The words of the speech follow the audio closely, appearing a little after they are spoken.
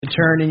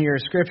turn in your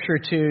scripture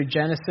to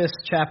Genesis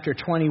chapter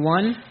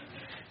 21.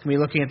 We'll be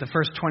looking at the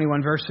first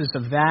 21 verses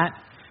of that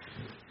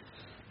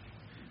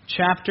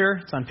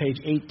chapter. It's on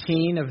page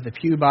 18 of the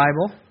Pew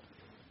Bible.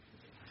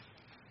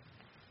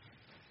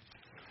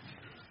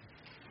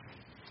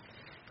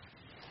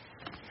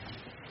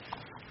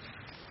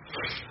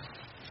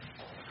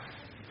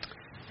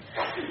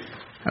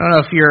 I don't know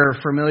if you're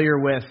familiar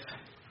with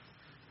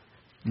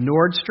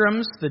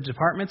Nordstrom's, the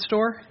department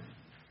store.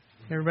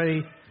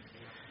 Everybody?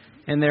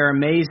 And their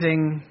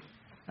amazing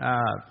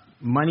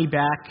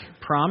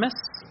money-back promise.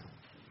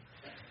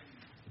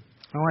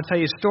 I want to tell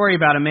you a story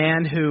about a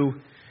man who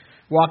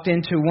walked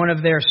into one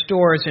of their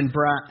stores and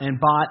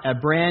bought a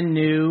brand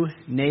new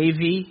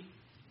navy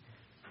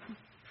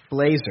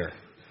blazer.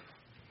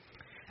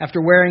 After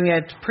wearing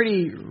it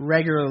pretty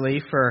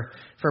regularly for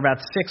about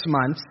 6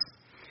 months,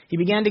 he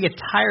began to get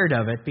tired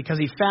of it because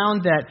he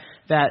found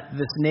that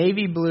this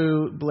navy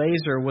blue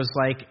blazer was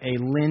like a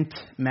lint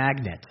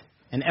magnet.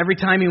 And every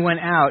time he went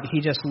out,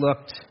 he just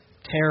looked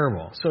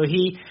terrible. So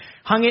he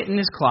hung it in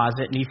his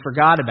closet and he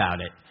forgot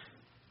about it.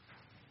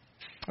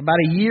 About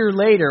a year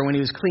later, when he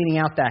was cleaning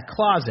out that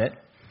closet,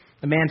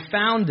 the man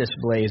found this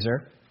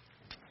blazer.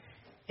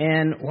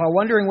 And while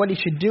wondering what he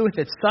should do with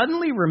it,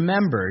 suddenly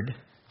remembered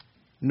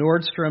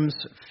Nordstrom's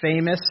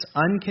famous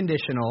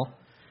unconditional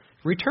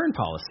return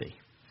policy.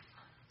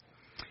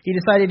 He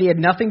decided he had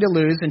nothing to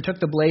lose and took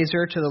the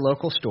blazer to the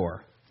local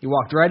store. He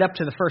walked right up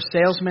to the first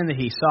salesman that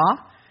he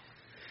saw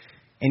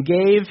and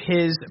gave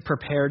his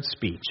prepared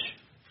speech.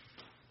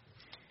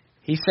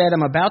 He said,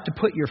 "I'm about to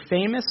put your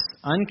famous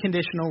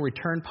unconditional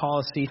return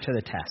policy to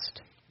the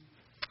test.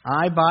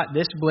 I bought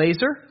this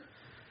blazer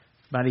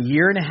about a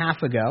year and a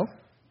half ago.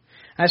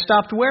 I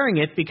stopped wearing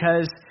it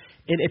because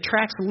it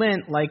attracts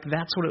lint like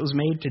that's what it was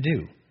made to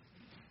do.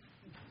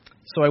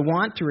 So I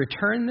want to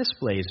return this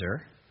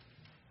blazer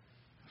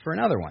for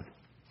another one."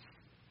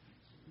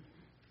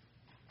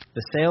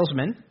 The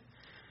salesman,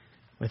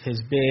 with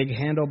his big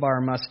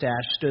handlebar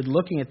mustache, stood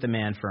looking at the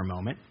man for a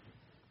moment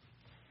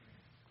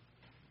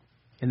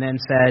and then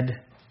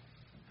said,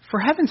 "For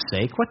heaven's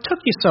sake, what took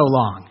you so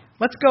long?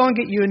 Let's go and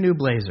get you a new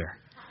blazer."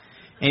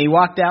 And he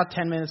walked out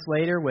 10 minutes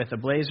later with a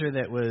blazer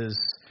that was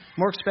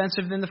more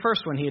expensive than the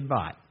first one he had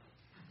bought.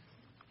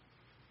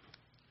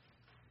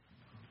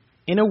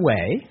 In a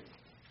way,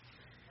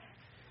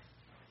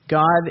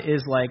 God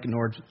is like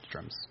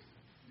Nordstrom's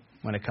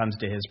when it comes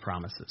to his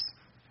promises.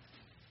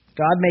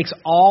 God makes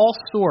all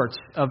sorts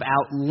of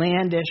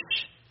outlandish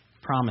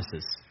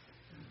promises.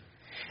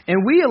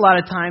 And we, a lot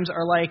of times,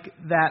 are like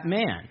that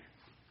man.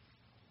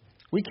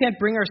 We can't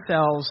bring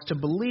ourselves to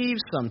believe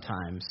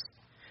sometimes,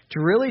 to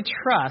really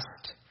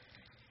trust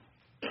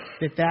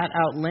that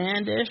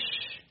outlandish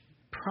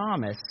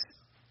promise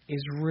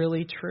is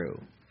really true.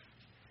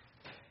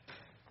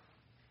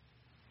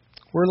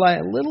 We're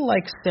a little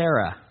like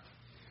Sarah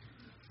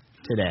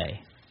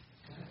today,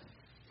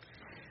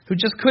 who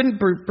just couldn't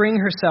bring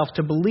herself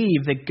to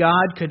believe that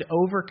God could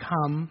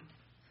overcome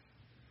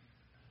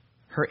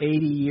her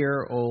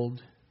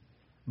 80-year-old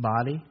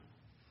body,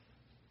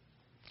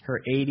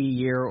 her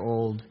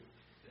 80-year-old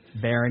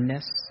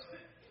barrenness,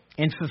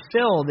 and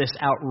fulfill this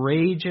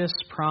outrageous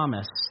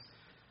promise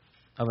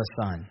of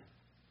a son.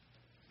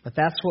 But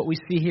that's what we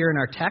see here in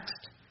our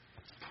text.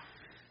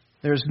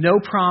 There's no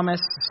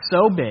promise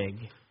so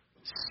big,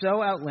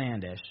 so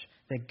outlandish,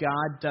 that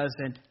God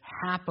doesn't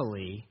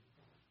happily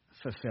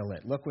fulfill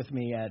it. Look with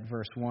me at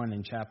verse 1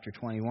 in chapter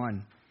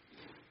 21.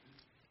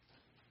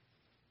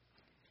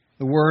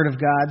 The Word of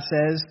God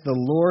says, "The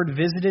Lord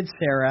visited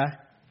Sarah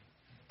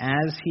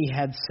as he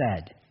had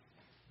said.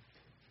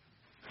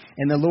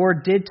 And the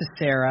Lord did to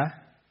Sarah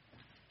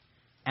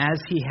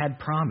as he had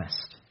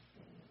promised.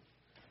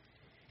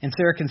 And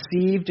Sarah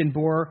conceived and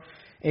bore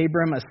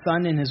Abram a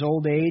son in his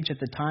old age at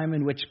the time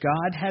in which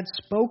God had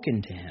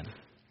spoken to him.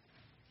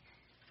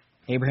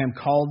 Abraham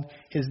called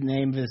his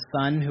name of his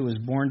son who was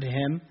born to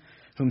him,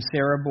 whom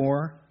Sarah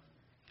bore,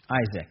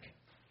 Isaac.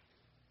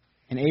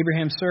 And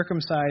Abraham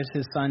circumcised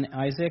his son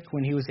Isaac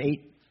when he was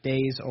 8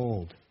 days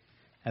old,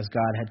 as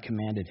God had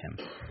commanded him.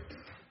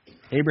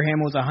 Abraham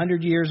was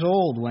 100 years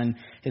old when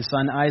his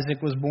son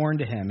Isaac was born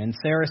to him. And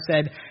Sarah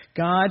said,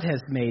 'God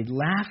has made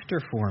laughter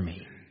for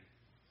me.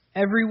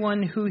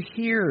 Everyone who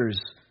hears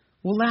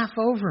will laugh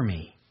over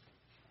me.'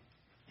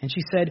 And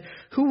she said,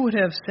 'Who would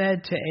have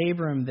said to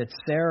Abram that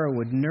Sarah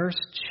would nurse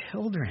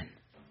children?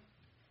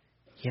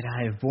 Yet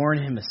I have borne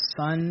him a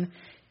son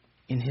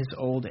in his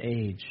old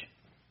age.'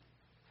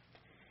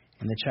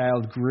 And the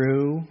child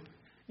grew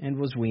and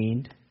was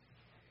weaned.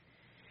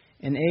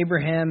 And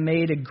Abraham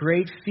made a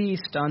great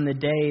feast on the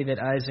day that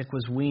Isaac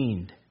was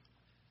weaned.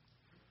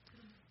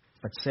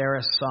 But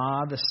Sarah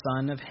saw the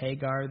son of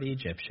Hagar the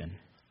Egyptian,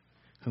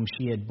 whom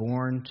she had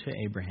borne to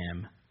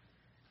Abraham,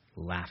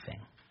 laughing.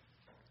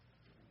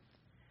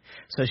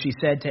 So she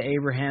said to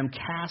Abraham,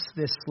 'Cast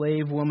this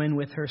slave woman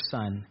with her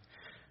son,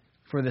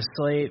 for the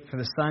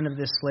son of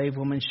this slave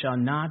woman shall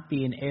not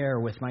be an heir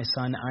with my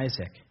son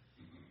Isaac.'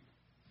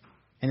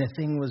 And the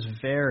thing was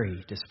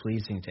very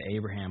displeasing to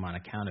Abraham on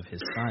account of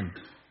his son.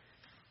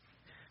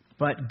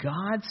 But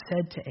God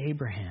said to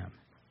Abraham,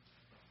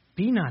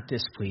 "Be not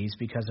displeased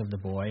because of the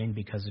boy and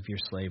because of your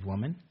slave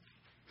woman.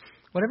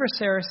 Whatever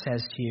Sarah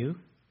says to you,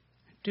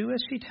 do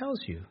as she tells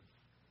you.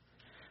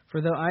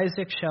 For though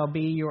Isaac shall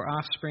be your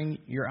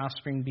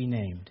offspring be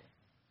named.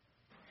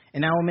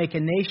 And I will make a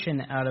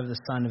nation out of the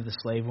son of the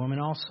slave woman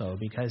also,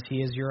 because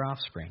he is your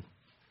offspring."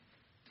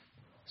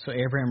 So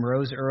Abraham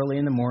rose early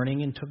in the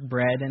morning and took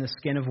bread and a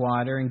skin of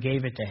water and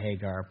gave it to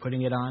Hagar,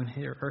 putting it on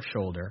her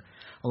shoulder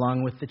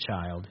along with the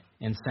child,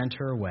 and sent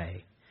her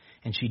away.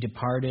 And she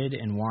departed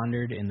and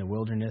wandered in the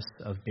wilderness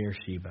of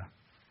Beersheba.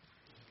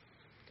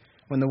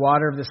 When the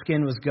water of the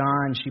skin was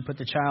gone, she put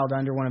the child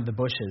under one of the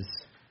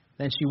bushes.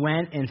 Then she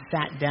went and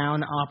sat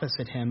down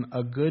opposite him,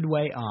 a good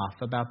way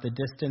off, about the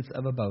distance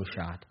of a bow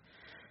shot.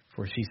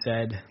 For she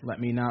said, "Let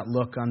me not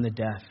look on the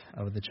death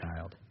of the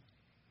child."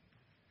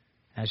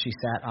 As she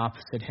sat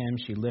opposite him,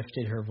 she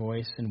lifted her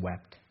voice and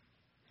wept.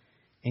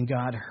 And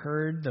God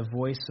heard the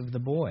voice of the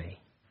boy.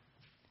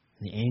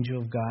 And the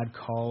angel of God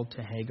called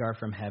to Hagar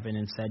from heaven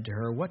and said to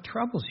her, "What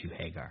troubles you,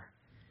 Hagar?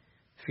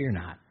 Fear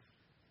not,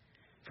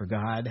 for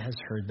God has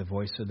heard the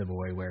voice of the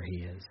boy where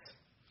he is.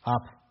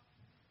 Up,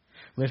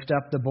 lift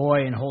up the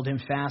boy and hold him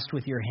fast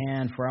with your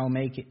hand, for I will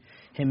make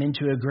him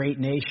into a great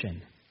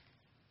nation."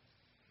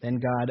 Then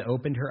God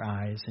opened her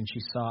eyes, and she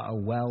saw a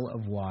well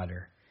of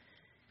water.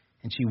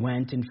 And she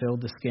went and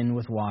filled the skin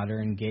with water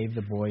and gave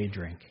the boy a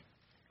drink.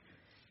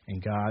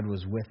 And God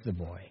was with the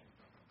boy,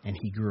 and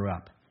he grew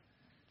up.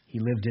 He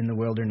lived in the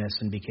wilderness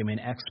and became an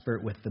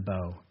expert with the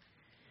bow.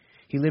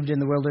 He lived in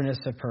the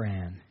wilderness of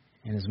Paran,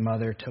 and his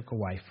mother took a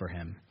wife for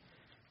him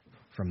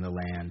from the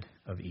land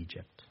of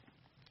Egypt.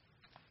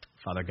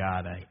 Father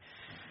God,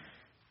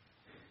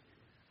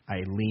 I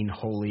lean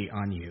wholly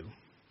on you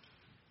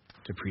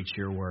to preach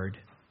your word.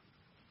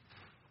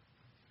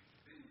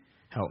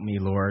 Help me,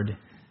 Lord,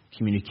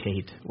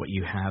 communicate what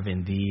you have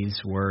in these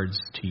words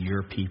to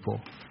your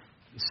people.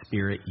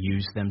 Spirit,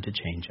 use them to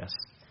change us.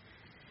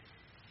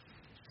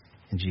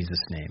 In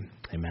Jesus' name,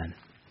 amen.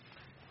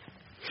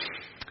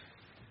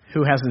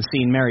 Who hasn't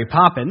seen Mary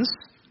Poppins?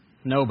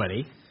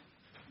 Nobody.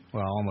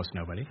 Well, almost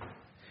nobody.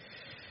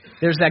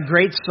 There's that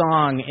great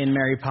song in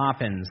Mary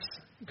Poppins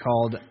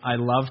called "I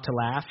Love to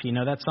Laugh." You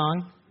know that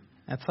song?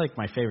 That's like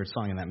my favorite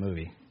song in that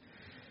movie.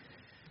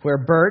 Where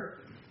Bert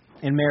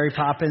and Mary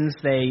Poppins,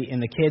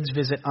 and the kids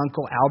visit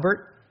Uncle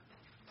Albert,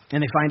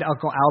 and they find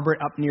Uncle Albert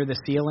up near the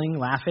ceiling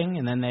laughing,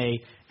 and then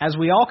as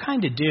we all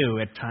kind of do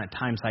at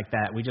times like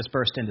that, we just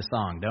burst into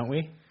song, don't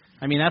we?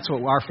 I mean, that's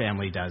what our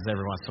family does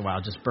every once in a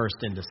while, just burst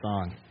into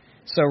song.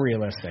 So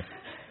realistic.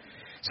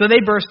 So they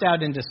burst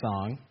out into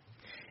song,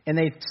 and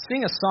they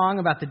sing a song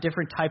about the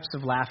different types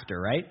of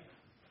laughter, right?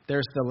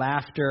 There's the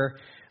laughter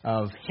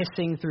of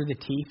hissing through the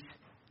teeth,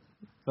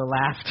 the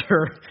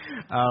laughter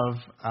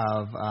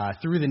of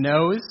through the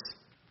nose,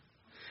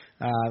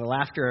 the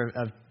laughter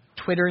of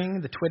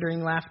twittering, the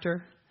twittering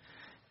laughter,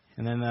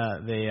 and then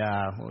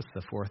what's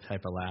the fourth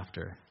type of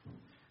laughter?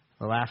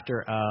 The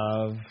laughter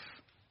of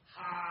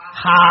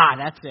ha,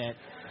 that's it.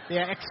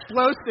 The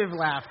explosive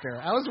laughter.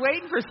 I was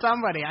waiting for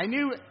somebody. I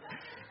knew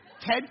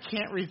Ted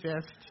can't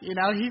resist. You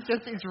know,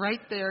 he's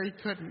right there. He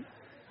couldn't.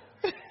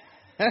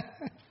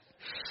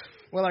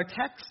 Well, our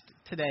text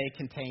today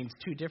contains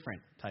two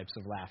different types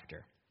of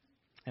laughter.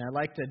 And I'd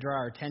like to draw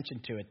our attention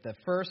to it. The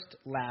first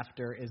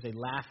laughter is a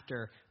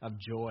laughter of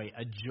joy,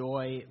 a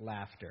joy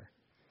laughter.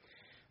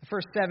 The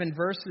first 7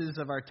 verses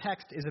of our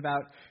text is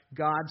about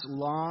God's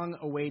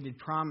long-awaited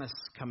promise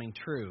coming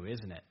true,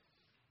 isn't it?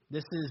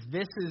 This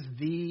is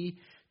the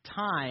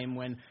time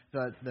when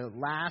the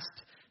last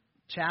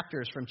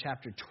chapters from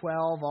chapter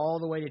 12 all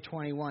the way to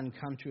 21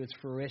 come to its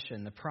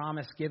fruition. The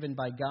promise given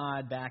by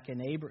God back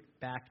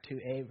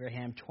to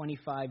Abraham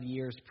 25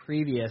 years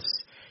previous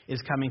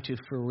is coming to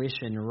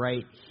fruition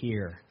right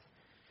here.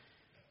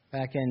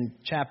 Back in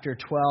chapter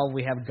 12,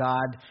 we have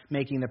God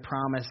making the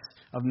promise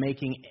of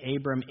making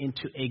Abram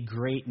into a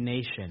great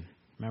nation.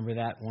 Remember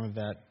that?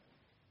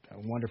 A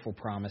wonderful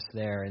promise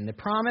there. And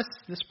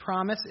this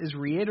promise is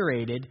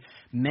reiterated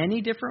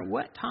many different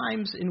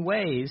times in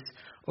ways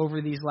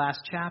over these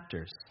last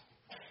chapters.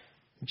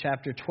 In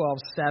chapter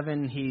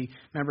 12:7, he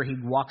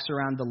walks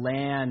around the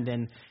land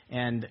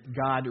and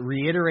God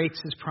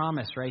reiterates his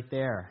promise right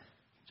there.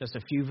 Just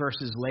a few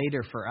verses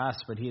later for us,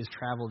 but he has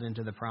traveled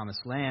into the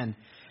promised land.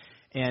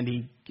 And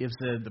he gives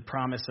the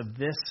promise of,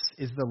 "This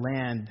is the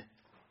land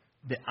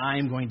that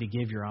I'm going to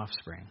give your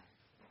offspring."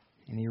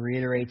 And he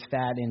reiterates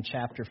that in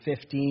chapter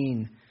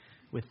 15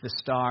 with the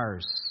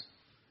stars,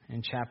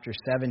 in chapter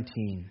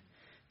 17,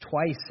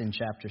 twice in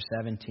chapter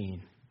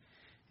 17,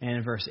 and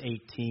in verse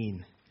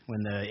 18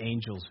 when the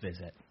angels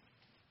visit.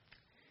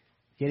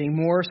 Getting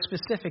more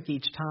specific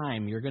each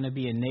time. You're going to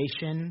be a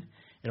nation.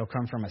 It'll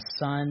come from a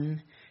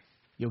son.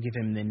 You'll give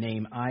him the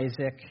name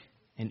Isaac.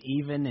 And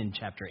even in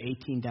chapter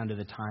 18 down to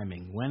the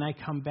timing, when I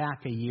come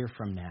back a year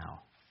from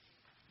now,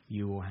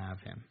 you will have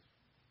him.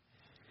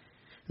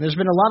 And there's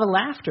been a lot of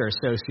laughter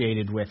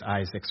associated with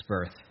Isaac's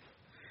birth.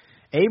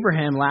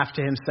 Abraham laughed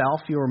to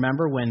himself. You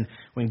remember when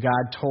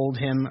God told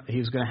him he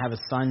was going to have a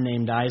son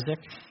named Isaac?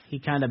 He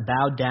kind of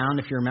bowed down,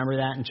 if you remember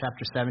that, in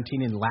chapter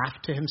 17, and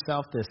laughed to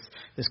himself, this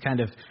kind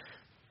of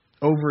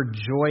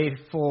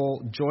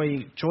joyful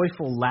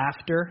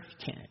laughter,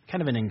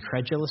 kind of an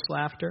incredulous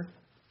laughter.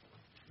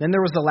 Then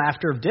there was the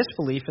laughter of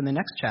disbelief in the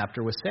next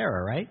chapter with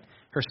Sarah, right?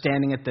 Her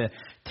standing at the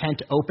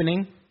tent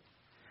opening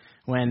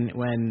when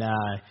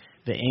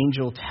the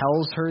angel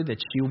tells her that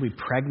she will be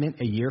pregnant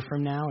a year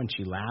from now, and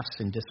she laughs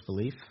in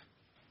disbelief.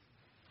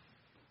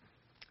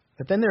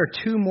 But then there are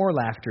two more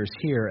laughters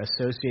here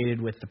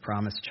associated with the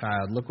promised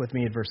child. Look with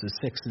me at verses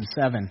 6 and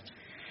 7.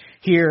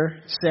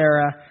 Here,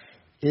 Sarah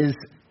is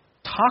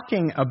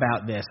talking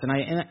about this,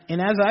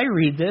 and as I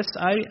read this,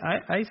 I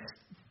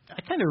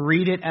kind of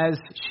read it as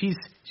she's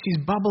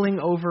bubbling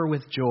over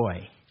with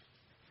joy.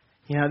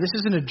 You know, this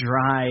isn't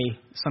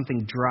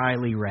something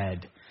dryly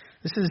read.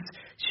 This is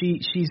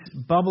she's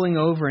bubbling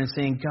over and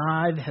saying,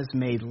 God has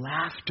made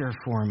laughter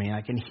for me.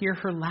 I can hear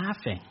her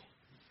laughing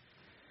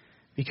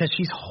because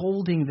she's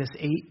holding this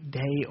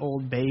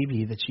 8-day-old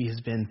baby that she has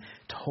been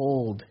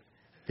told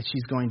that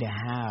she's going to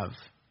have.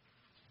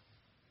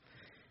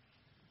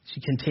 She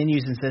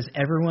continues and says,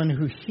 everyone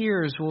who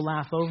hears will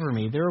laugh over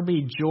me. There will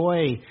be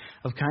joy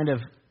of kind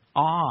of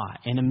awe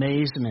and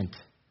amazement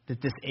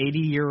that this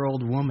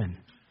 80-year-old woman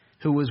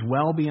who was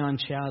well beyond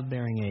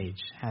childbearing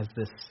age has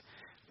this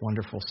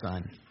wonderful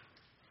son.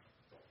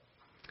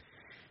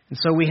 And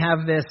so we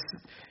have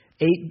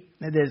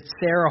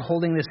Sarah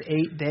holding this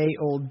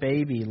 8-day-old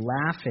baby,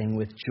 laughing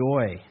with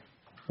joy.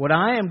 What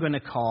I am going to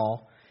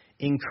call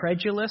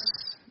incredulous,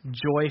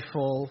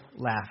 joyful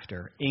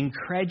laughter.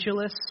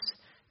 Incredulous,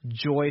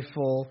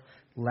 joyful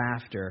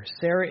laughter.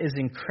 Sarah is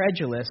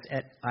incredulous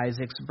at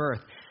Isaac's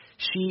birth.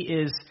 She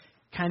is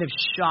kind of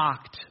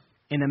shocked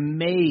and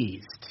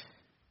amazed.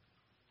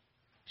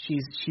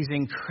 She's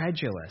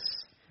incredulous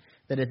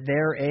that at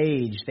their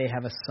age they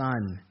have a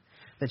son,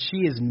 that she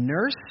is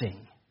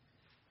nursing.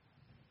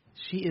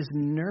 She is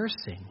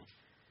nursing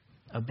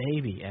a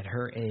baby at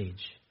her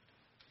age.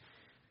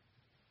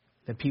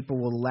 That people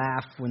will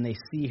laugh when they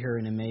see her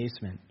in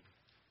amazement.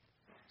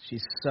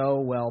 She's so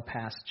well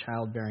past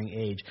childbearing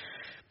age.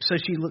 So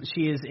she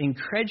is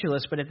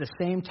incredulous, but at the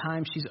same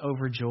time she's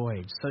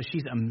overjoyed. So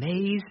she's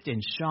amazed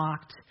and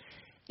shocked,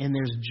 and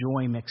there's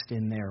joy mixed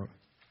in there.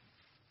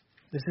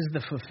 This is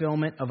the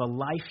fulfillment of a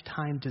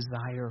lifetime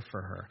desire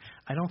for her.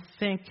 I don't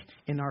think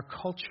in our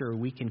culture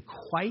we can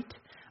quite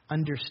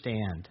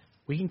understand.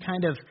 We can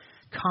kind of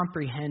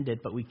comprehend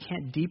it, but we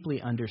can't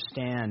deeply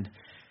understand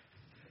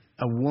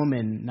a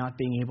woman not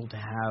being able to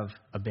have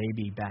a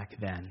baby back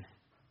then.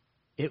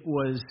 It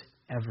was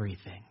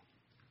everything.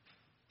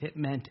 It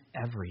meant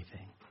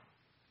everything.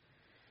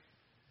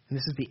 And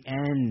this is the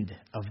end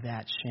of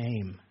that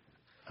shame,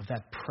 of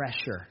that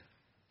pressure,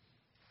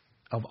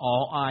 of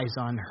all eyes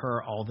on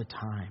her all the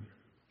time.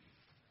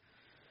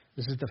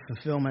 This is the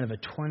fulfillment of a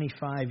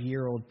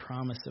 25-year-old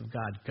promise of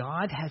God.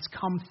 God has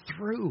come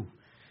through.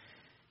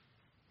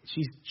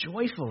 She's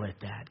joyful at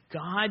that.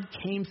 God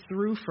came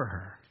through for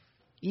her,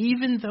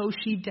 even though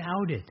she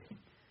doubted.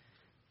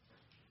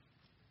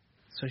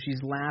 So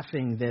she's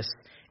laughing this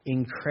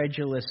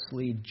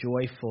incredulously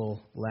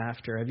joyful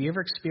laughter. Have you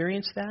ever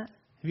experienced that?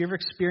 Have you ever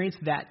experienced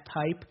that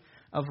type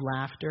of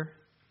laughter?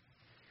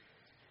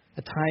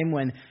 A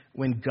time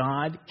when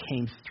God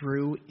came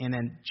through in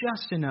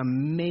just an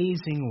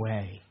amazing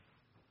way.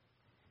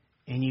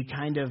 And you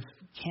kind of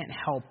can't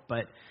help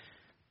but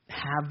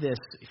have this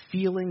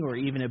feeling or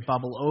even it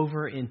bubble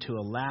over into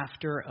a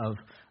laughter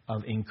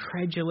of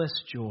incredulous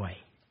joy.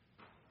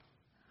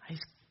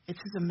 It's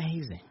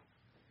amazing.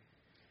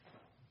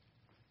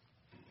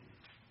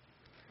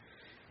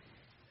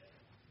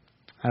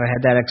 I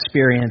had that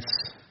experience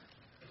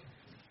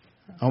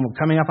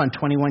coming up on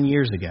 21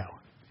 years ago.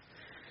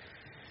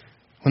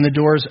 When the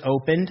doors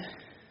opened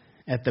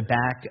at the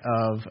back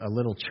of a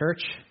little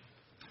church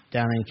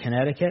down in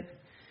Connecticut,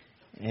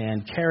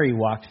 and Carrie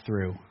walked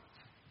through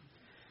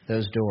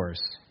those doors.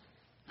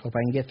 Hope I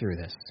can get through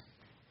this.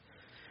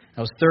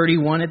 I was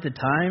 31 at the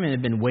time and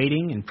had been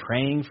waiting and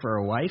praying for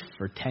a wife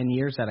for 10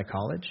 years out of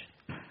college.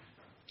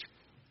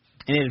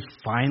 And it had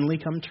finally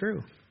come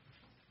true.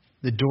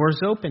 The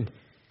doors opened.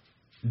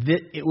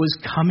 It was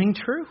coming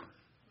true.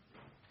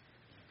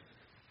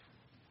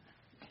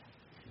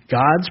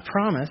 God's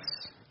promise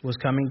was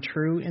coming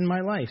true in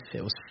my life.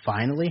 It was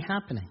finally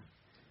happening.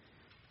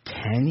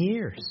 10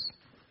 years.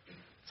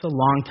 It's a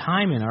long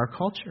time in our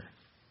culture.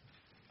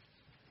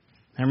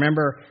 I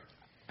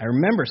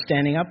remember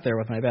standing up there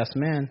with my best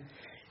man,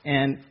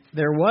 and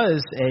there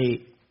was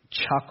a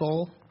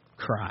chuckle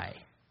cry.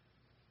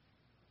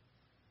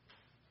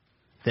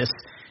 This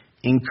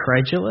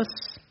incredulous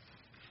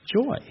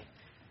joy.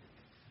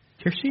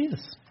 Here she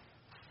is.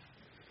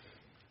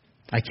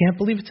 I can't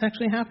believe it's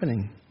actually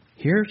happening.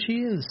 Here she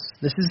is.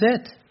 This is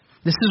it.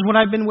 This is what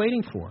I've been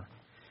waiting for.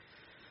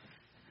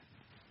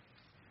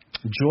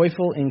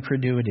 Joyful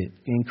incredulity.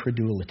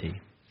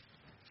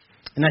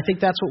 And I think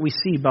that's what we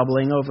see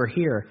bubbling over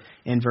here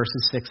in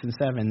verses 6 and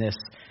 7. This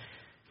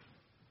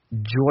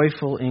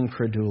joyful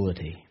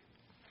incredulity.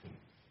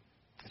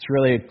 It's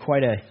really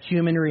quite a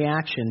human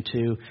reaction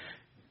to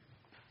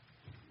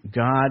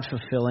God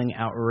fulfilling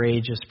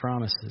outrageous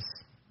promises.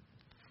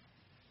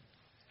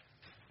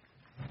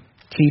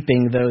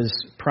 Keeping those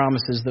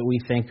promises that we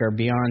think are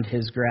beyond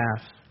His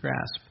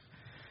grasp.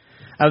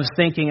 I was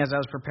thinking as I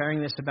was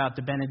preparing this about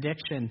the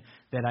benediction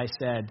that I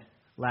said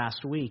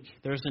last week.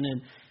 There's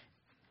an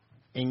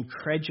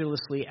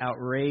incredulously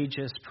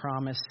outrageous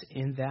promise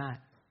in that.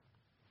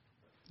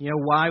 You know,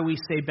 why we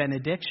say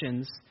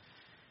benedictions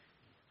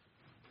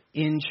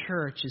in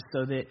church is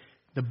so that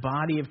the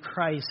body of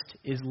Christ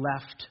is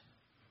left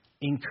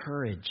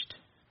encouraged,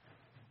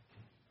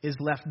 is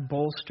left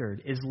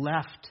bolstered, is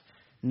left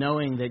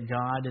knowing that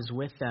God is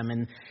with them.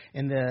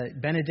 And the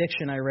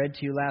benediction I read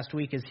to you last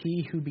week is,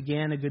 He who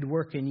began a good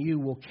work in you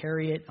will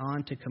carry it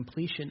on to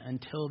completion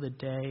until the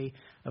day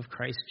of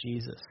Christ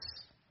Jesus.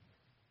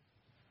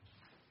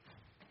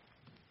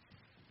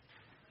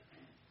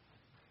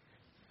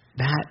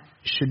 That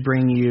should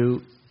bring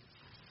you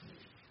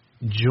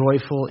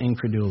joyful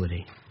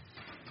incredulity.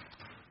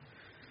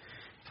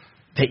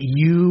 That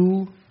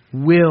you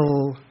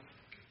will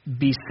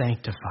be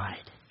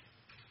sanctified.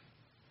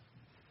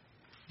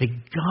 That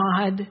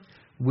God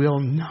will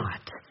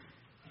not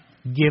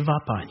give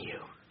up on you.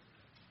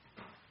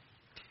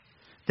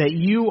 That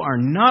you are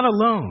not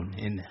alone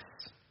in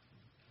this.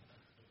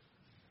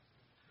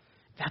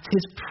 That's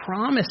His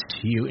promise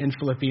to you in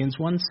Philippians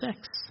 1:6.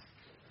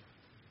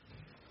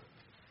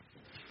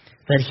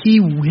 That He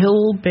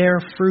will bear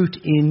fruit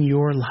in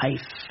your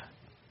life.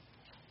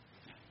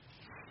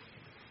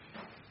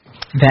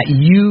 That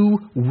you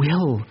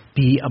will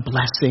be a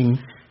blessing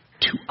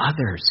to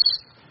others.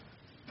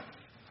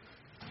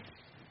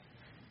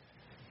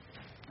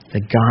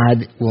 That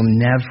God will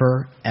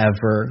never,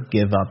 ever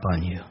give up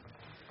on you.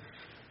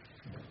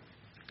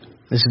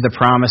 This is the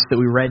promise that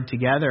we read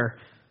together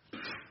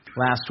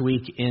last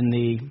week in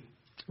the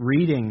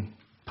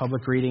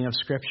public reading of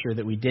Scripture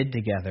that we did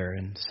together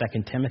in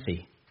 2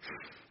 Timothy.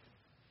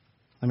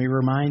 Let me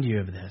remind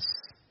you of this.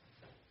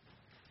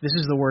 This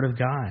is the Word of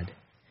God.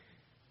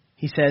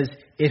 He says,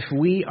 if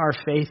we are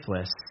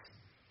faithless,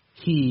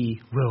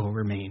 He will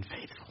remain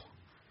faithful.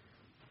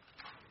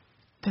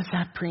 Does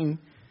that bring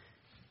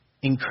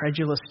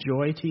incredulous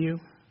joy to you?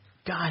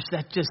 Gosh,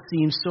 that just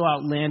seems so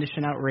outlandish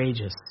and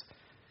outrageous.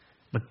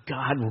 But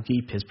God will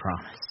keep His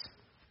promise.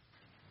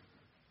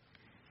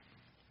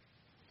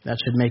 That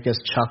should make us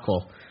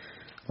chuckle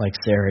like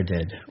Sarah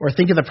did. Or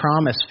think of the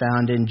promise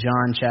found in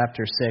John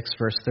chapter 6,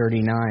 verse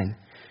 39,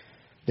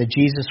 that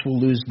Jesus will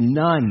lose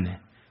none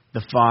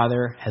the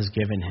Father has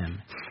given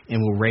Him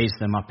and will raise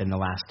them up in the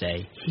last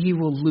day. He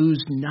will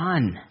lose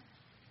none.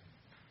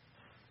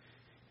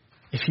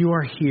 If you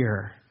are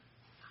here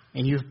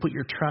and you have put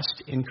your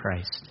trust in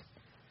Christ,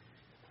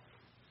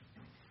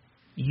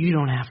 you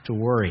don't have to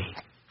worry.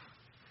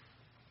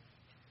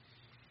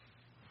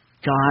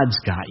 God's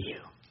got you.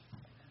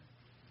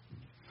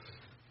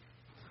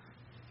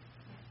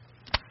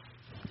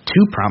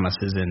 Two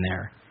promises in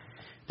there.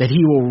 That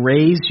He will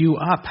raise you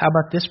up. How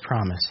about this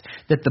promise?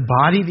 That the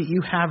body that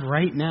you have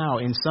right now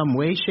in some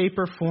way, shape,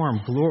 or form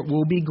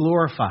will be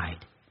glorified.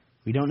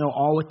 We don't know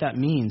all what that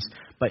means,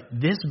 but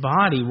this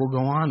body will go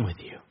on with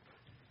you.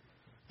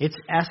 Its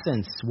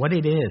essence, what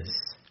it is.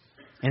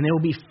 And it will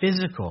be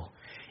physical.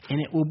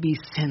 And it will be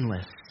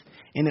sinless.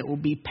 And it will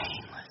be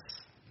painless.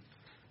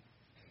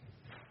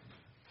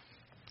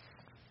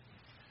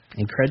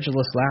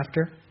 Incredulous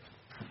laughter?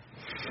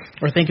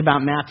 Or think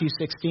about Matthew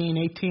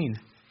 16:18.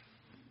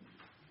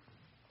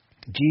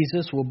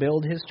 Jesus will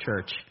build His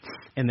church,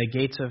 and the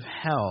gates of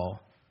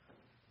hell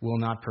will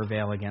not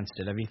prevail against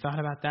it. Have you thought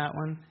about that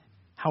one?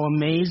 How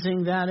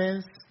amazing that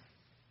is?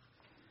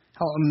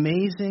 How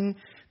amazing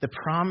the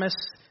promise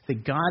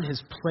that God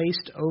has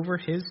placed over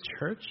His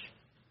church?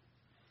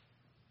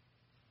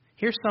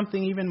 Here's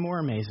something even more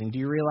amazing. Do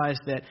you realize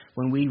that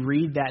when we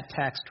read that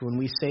text, when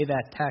we say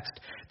that text,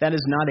 that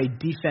is not a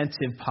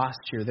defensive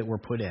posture that we're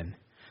put in?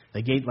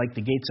 The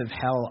gates of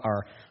hell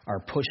are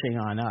pushing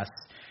on us.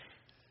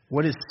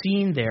 What is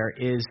seen there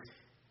is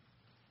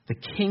the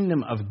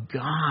kingdom of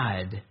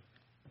God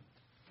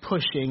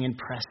pushing and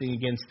pressing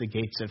against the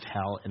gates of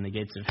hell, and the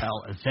gates of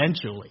hell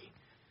eventually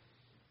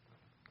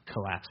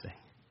collapsing.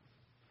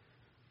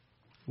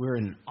 We're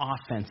in an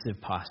offensive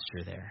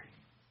posture there,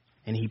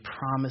 and He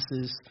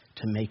promises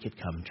to make it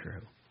come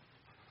true.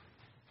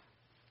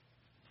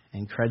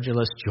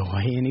 Incredulous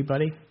joy,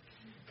 anybody?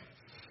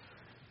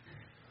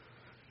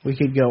 We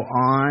could go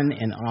on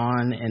and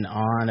on and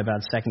on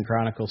about 2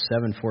 Chronicles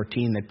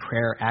 7:14, that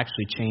prayer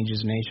actually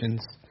changes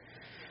nations.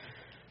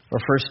 Or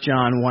 1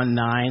 John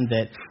 1:9,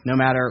 that no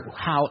matter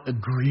how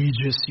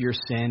egregious your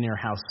sin or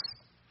how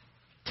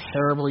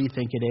terrible you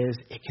think it is,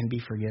 it can be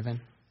forgiven.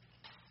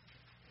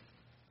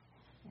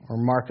 Or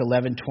Mark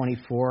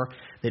 11:24,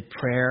 that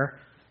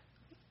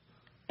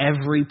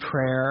every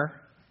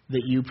prayer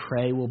that you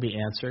pray will be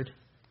answered.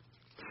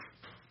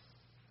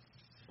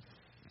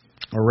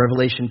 Or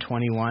Revelation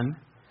 21,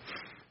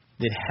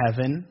 that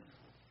heaven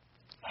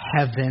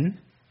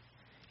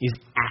is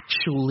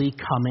actually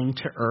coming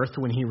to earth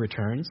when he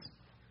returns?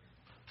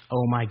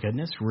 Oh my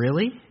goodness,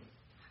 really?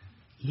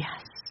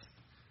 Yes.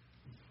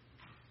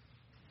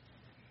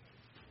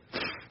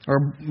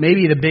 Or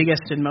maybe the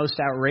biggest and most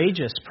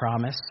outrageous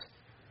promise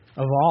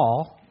of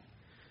all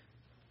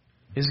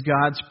is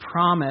God's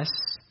promise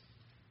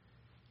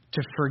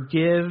to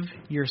forgive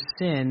your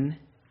sin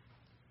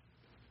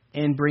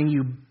and bring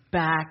you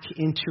back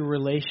into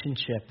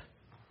relationship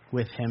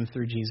with him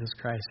through Jesus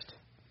Christ.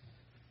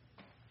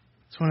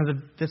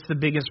 That's the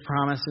biggest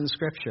promise in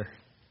Scripture.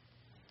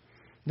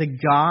 The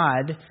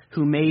God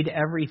who made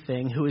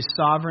everything, who is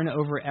sovereign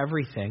over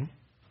everything,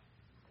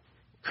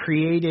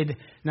 created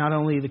not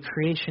only the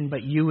creation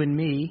but you and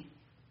me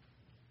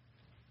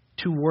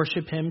to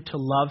worship him, to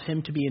love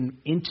him, to be in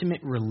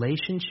intimate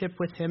relationship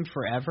with him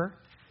forever.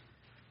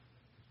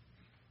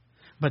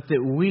 But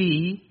that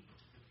we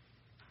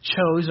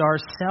chose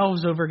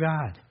ourselves over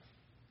God.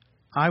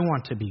 I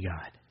want to be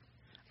God.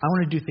 I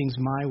want to do things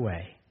my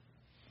way.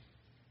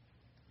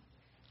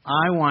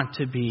 I want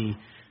to be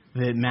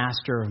the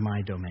master of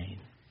my domain.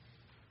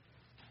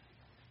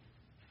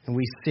 And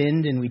we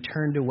sinned and we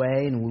turned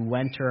away and we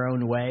went our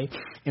own way.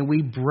 And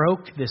we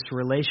broke this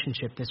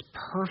relationship, this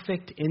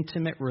perfect,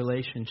 intimate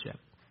relationship.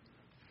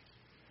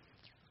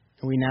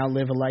 And we now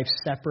live a life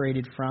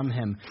separated from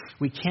him.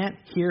 We can't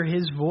hear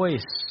his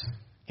voice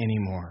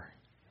anymore.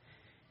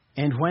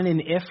 And when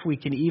and if we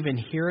can even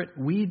hear it,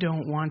 we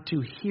don't want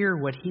to hear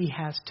what he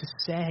has to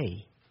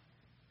say.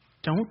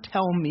 Don't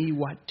tell me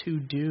what to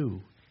do,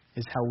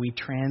 is how we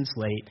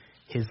translate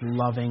his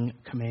loving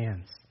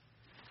commands.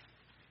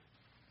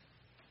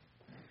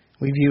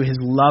 We view his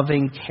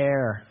loving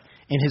care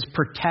and his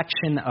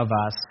protection of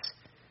us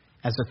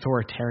as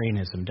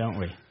authoritarianism, don't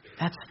we?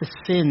 That's the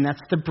sin.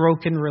 That's the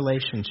broken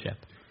relationship.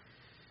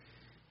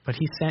 But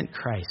he sent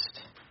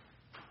Christ.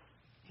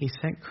 He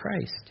sent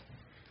Christ.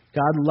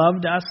 God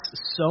loved us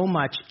so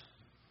much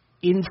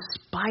in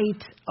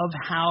spite of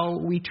how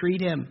we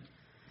treat him.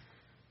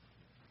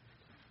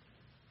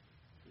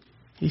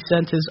 He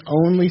sent his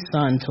only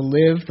Son to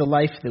live the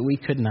life that we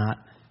could not,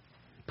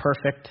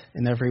 perfect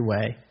in every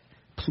way,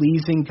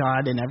 pleasing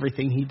God in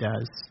everything he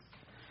does,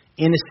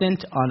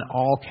 innocent on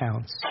all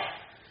counts,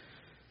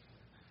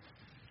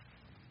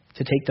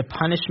 to take the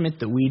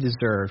punishment that we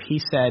deserve.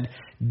 He said,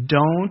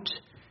 don't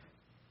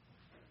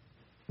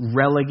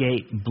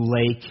relegate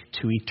Blake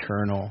to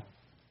eternal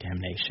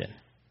damnation.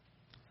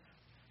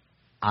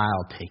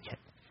 I'll take it.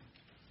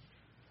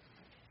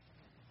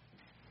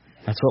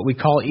 That's what we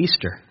call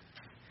Easter.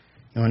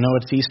 You want to know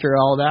what's Easter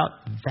all about?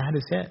 That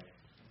is it.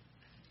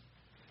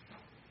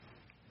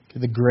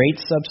 The great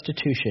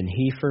substitution,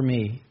 he for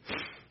me.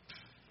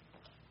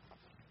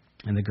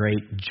 And the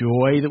great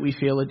joy that we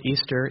feel at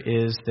Easter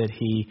is that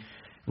he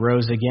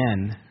rose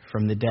again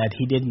from the dead.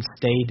 He didn't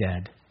stay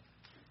dead.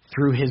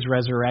 Through his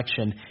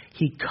resurrection,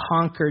 he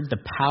conquered the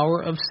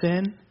power of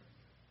sin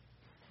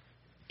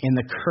and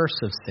the curse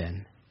of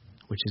sin,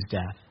 which is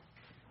death.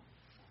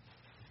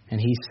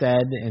 And he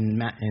said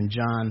in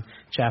John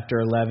chapter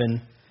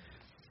 11,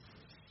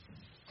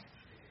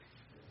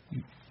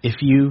 if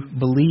you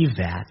believe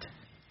that,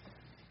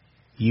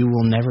 you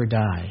will never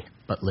die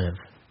but live.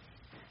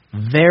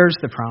 There's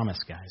the promise,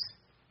 guys.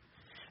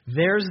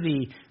 There's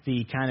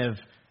the kind of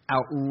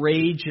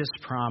outrageous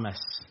promise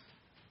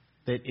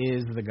that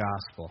is the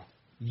gospel.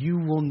 You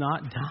will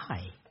not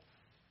die,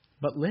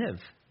 but live.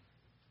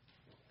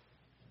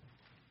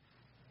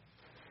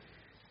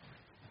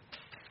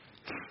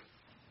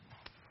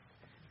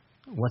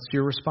 What's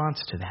your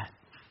response to that?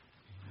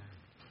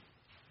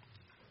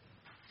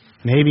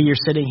 Maybe you're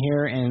sitting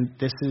here and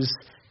this is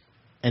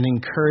an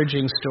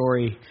encouraging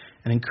story,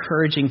 an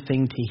encouraging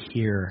thing to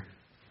hear.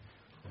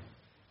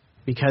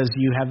 Because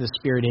you have the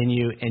Spirit in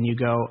you and you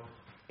go,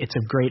 it's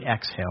a great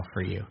exhale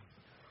for you.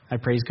 I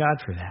praise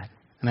God for that.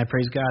 And I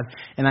praise God.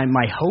 And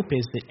my hope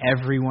is that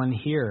everyone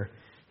here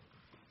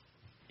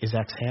is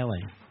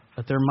exhaling.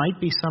 But there might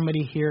be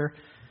somebody here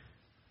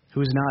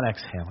who is not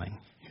exhaling,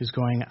 who's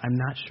going, I'm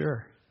not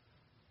sure.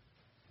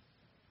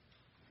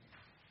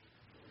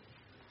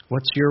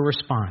 What's your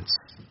response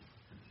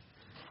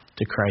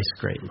to Christ's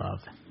great love?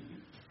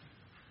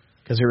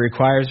 Because it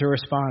requires a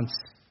response.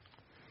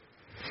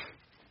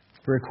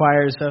 It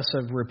requires us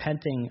of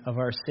repenting of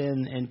our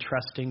sin and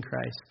trusting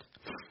Christ.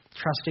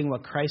 Trusting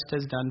what Christ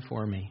has done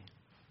for me.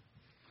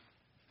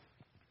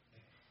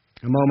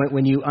 A moment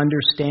when you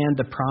understand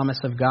the promise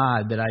of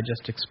God that I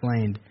just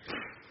explained.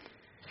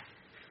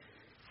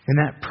 And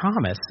that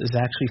promise is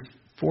actually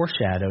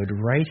foreshadowed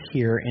right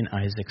here in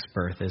Isaac's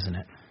birth, isn't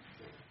it?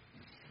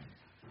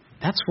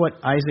 That's what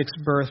Isaac's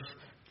birth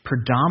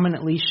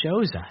predominantly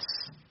shows us.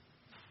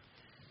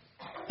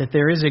 That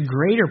there is a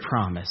greater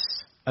promise,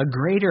 a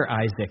greater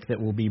Isaac that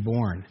will be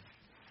born.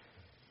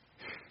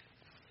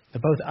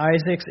 That both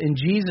Isaac's and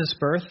Jesus'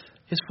 birth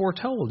is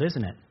foretold,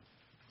 isn't it?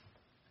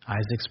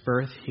 Isaac's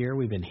birth here,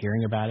 we've been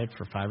hearing about it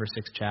for 5 or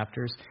 6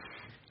 chapters.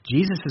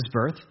 Jesus'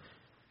 birth,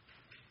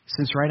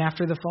 since right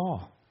after the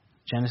fall,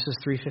 Genesis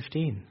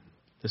 3:15.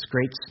 This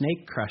great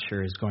snake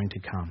crusher is going to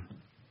come.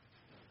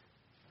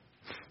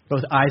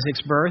 Both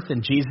Isaac's birth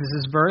and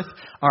Jesus' birth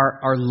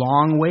are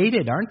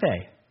long-awaited, aren't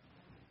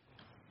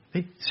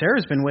they?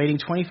 Sarah's been waiting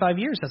 25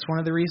 years. That's one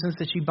of the reasons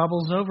that she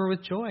bubbles over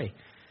with joy.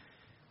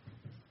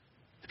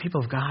 The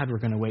people of God were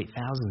going to wait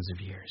thousands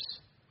of years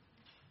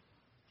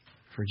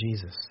for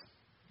Jesus.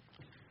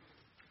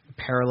 The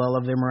parallel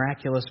of their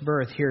miraculous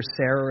birth. Here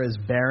Sarah is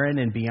barren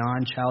and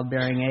beyond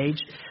childbearing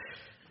age.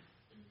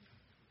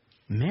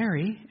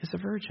 Mary is a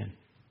virgin.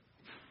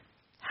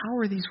 How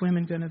are these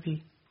women going to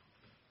be?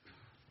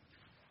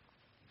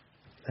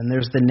 And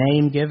there's the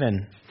name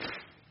given.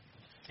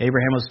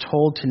 Abraham was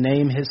told to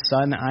name his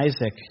son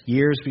Isaac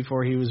years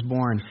before he was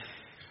born.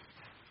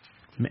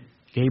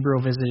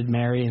 Gabriel visited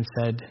Mary and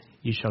said,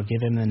 "You shall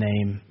give him the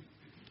name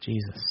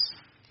Jesus."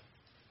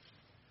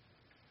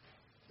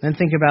 Then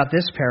think about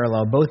this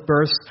parallel. Both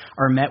births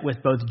are met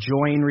with both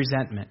joy and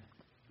resentment.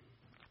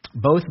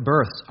 Both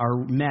births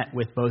are met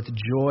with both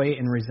joy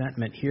and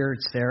resentment. Here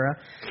it's Sarah,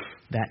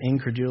 that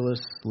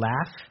incredulous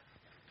laugh.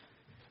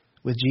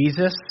 With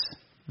Jesus,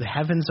 the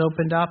heavens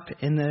opened up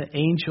and the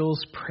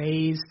angels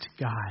praised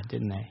God,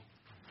 didn't they?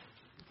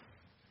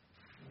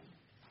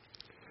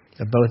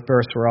 But both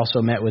births were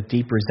also met with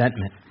deep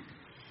resentment.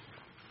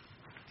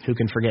 Who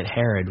can forget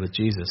Herod with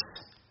Jesus?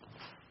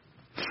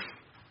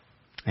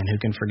 And who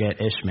can forget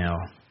Ishmael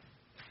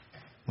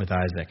with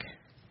Isaac?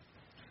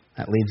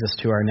 That leads us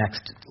to our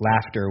next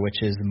laughter,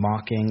 which is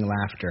mocking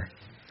laughter.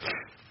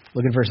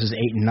 Look at verses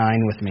 8 and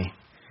 9 with me.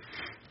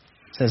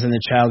 It says, "And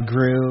the child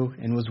grew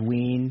and was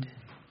weaned,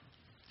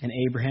 and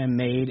Abraham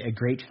made a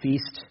great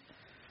feast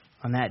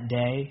on that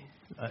day."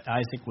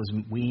 Isaac was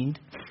weaned.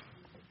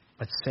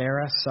 But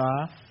Sarah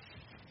saw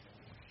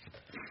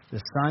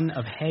the son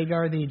of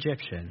Hagar the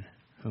Egyptian,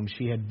 whom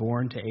she had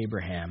borne to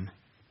Abraham,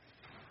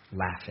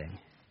 laughing.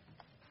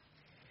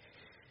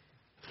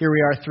 Here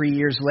we are 3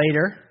 years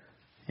later.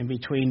 In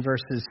between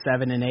verses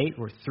 7 and 8,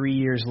 or 3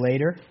 years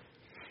later.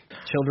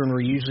 Children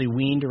were usually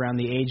weaned around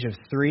the age of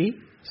 3.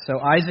 So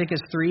Isaac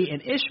is 3,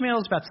 and Ishmael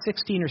is about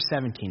 16 or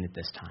 17 at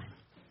this time.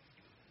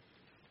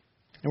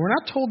 And we're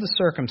not told the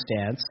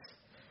circumstance,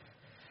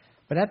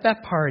 but at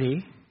that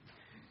party,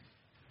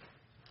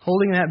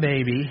 holding that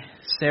baby,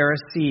 Sarah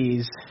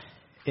sees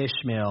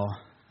Ishmael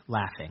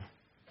laughing.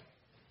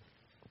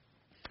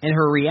 And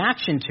her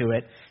reaction to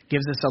it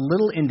gives us a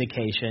little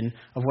indication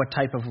of what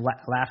type of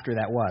laughter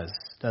that was,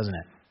 doesn't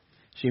it?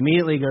 She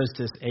immediately goes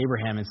to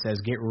Abraham and says,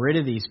 "Get rid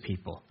of these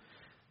people."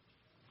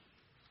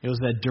 It was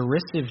a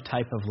derisive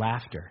type of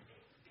laughter.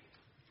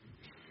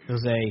 It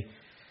was a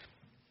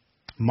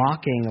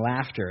mocking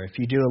laughter. If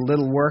you do a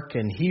little work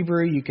in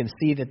Hebrew, you can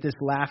see that this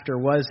laughter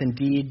was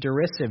indeed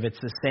derisive.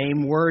 It's the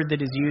same word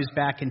that is used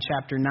back in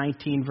chapter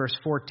 19, verse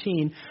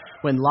 14,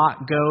 when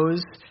Lot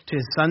goes to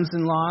his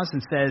sons-in-laws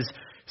and says,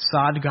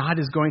 God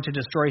is going to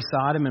destroy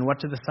Sodom, and what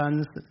do the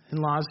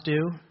sons-in-laws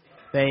do?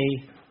 They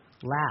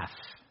laugh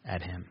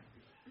at him,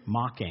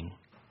 mocking.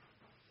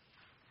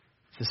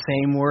 It's the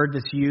same word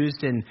that's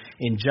used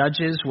in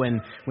Judges when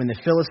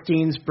the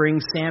Philistines bring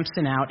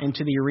Samson out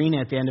into the arena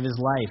at the end of his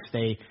life.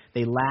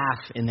 They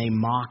laugh and they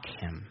mock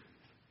him.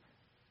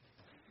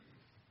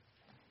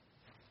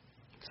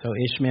 So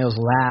Ishmael's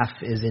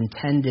laugh is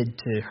intended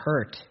to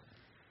hurt.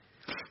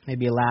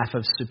 Maybe a laugh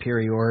of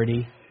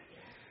superiority,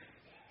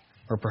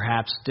 or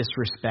perhaps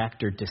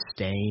disrespect or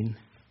disdain.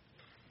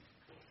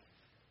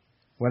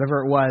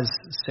 Whatever it was,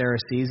 Sarah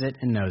sees it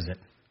and knows it.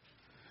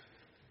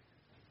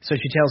 So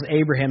she tells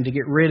Abraham to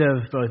get rid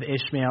of both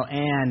Ishmael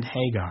and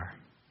Hagar.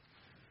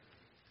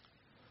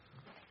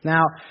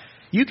 Now,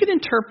 you could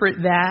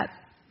interpret that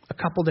a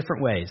couple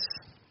different ways.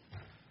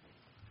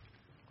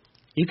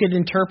 You could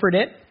interpret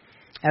it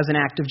as an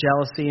act of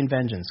jealousy and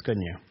vengeance,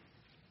 couldn't you?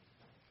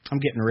 I'm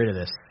getting rid of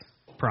this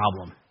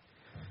problem.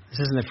 This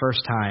isn't the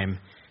first time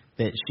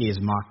that she has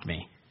mocked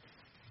me.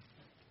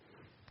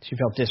 She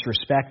felt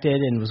disrespected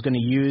and was going to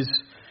use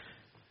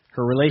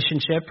her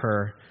relationship,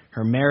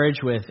 her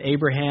marriage with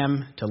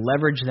Abraham to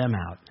leverage them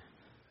out.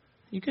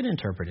 You could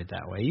interpret it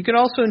that way. You could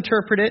also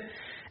interpret it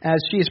as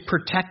she is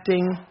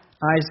protecting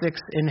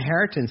Isaac's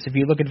inheritance. If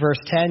you look at verse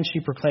 10, she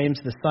proclaims,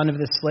 "The son of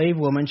this slave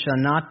woman shall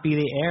not be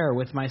the heir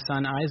with my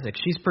son Isaac."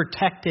 She's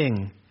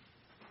protecting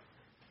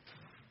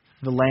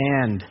the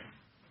land,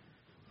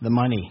 the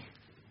money.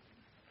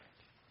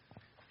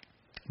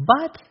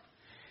 But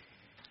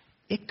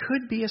it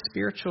could be a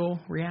spiritual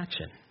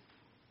reaction.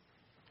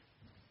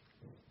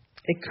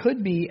 It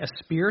could be a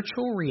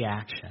spiritual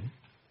reaction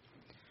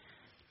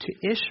to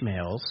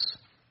Ishmael's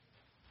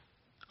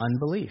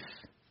unbelief.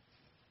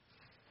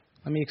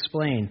 Let me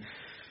explain.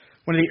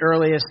 One of the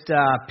earliest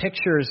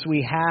pictures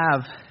we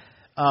have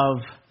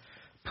of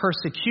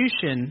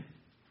persecution,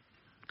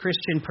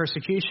 Christian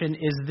persecution,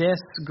 is this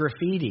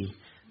graffiti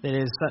that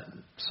is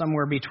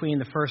somewhere between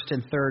the 1st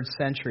and 3rd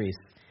centuries.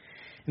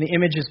 And the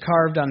image is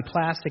carved on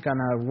plastic on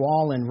a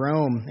wall in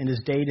Rome and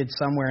is dated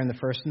somewhere in the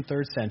 1st and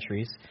 3rd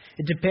centuries.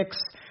 It depicts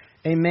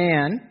a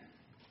man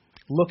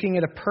looking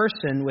at a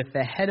person with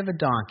the head of a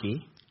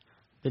donkey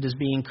that is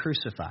being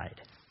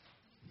crucified.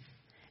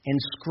 And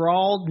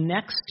scrawled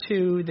next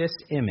to this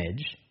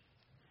image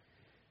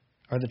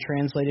are the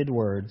translated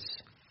words,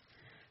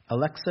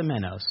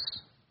 Alexamenos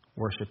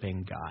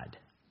worshiping God.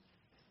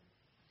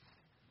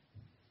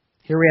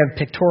 Here we have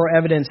pictorial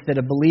evidence that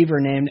a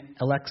believer named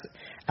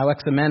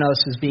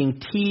Alexamenos is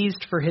being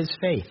teased for his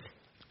faith,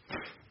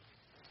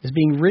 is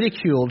being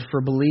ridiculed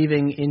for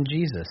believing in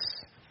Jesus,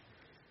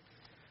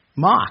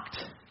 mocked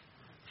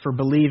for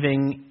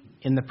believing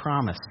in the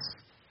promise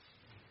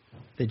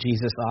that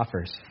Jesus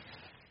offers.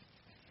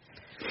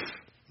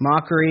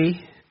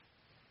 Mockery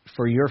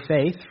for your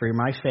faith, for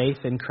my faith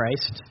in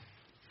Christ,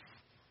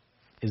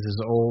 is as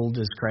old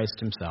as Christ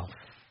himself.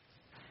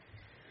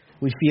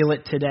 We feel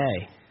it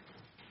today.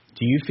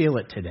 Do you feel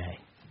it today?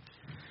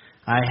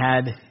 I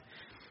had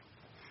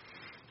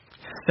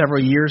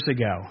several years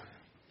ago,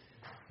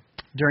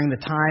 during the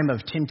time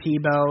of Tim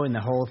Tebow and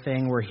the whole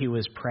thing where he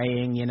was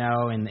praying, in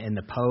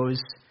the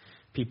pose,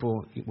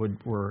 people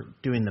were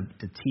doing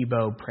the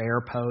Tebow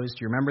prayer pose. Do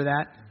you remember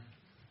that?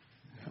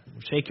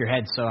 Shake your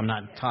head so I'm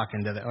not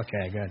talking to the...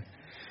 Okay, good.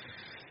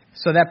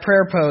 So that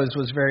prayer pose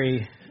was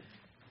very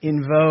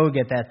in vogue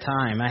at that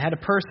time. I had a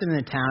person in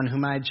the town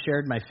whom I had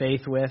shared my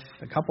faith with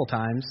a couple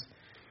times.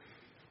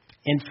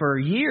 And for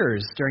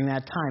years during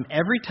that time,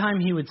 every time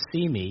he would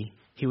see me,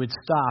 he would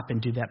stop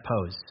and do that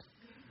pose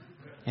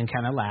and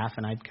kind of laugh,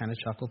 and I'd kind of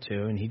chuckle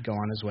too, and he'd go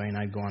on his way and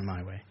I'd go on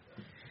my way.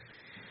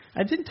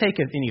 I didn't take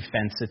any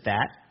offense at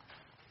that.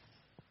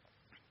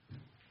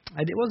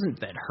 It wasn't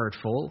that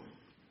hurtful.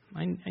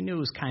 I knew it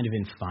was kind of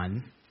in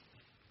fun.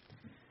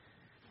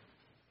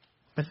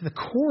 But at the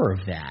core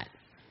of that,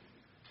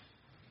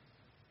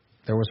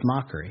 there was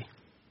mockery.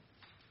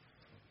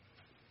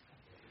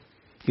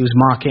 He was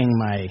mocking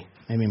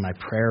maybe my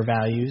prayer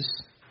values,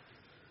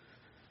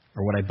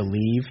 or what I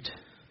believed,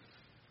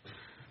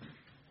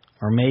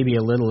 or maybe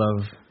a little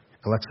of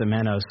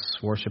Alexamenos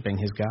worshiping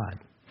his God.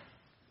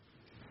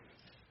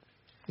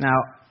 Now,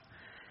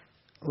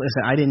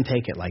 listen, I didn't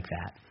take it like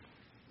that,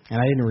 and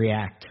I didn't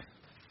react.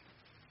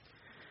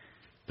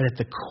 But at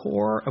the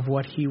core of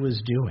what he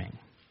was doing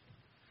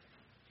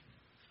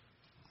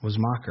was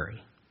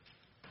mockery.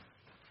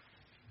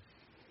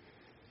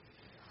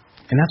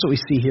 And that's what we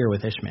see here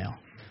with Ishmael.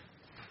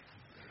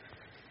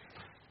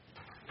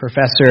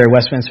 Professor at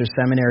Westminster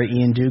Seminary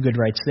Ian Duguid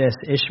writes this: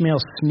 Ishmael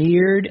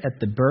sneered at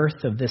the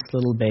birth of this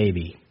little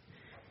baby,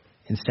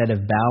 instead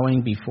of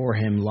bowing before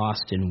him,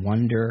 lost in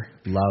wonder,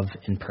 love,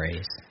 and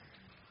praise.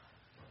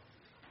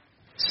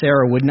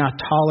 Sarah would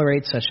not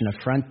tolerate such an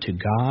affront to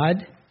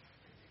God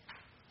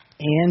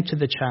and to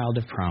the child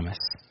of promise.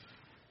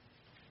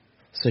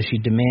 So she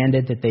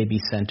demanded that they be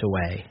sent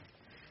away.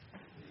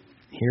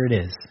 Here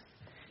it is.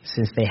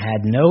 Since they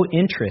had no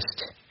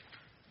interest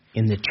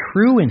in the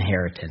true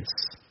inheritance,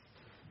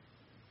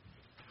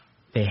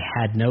 they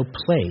had no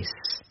place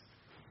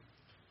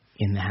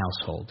in the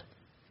household.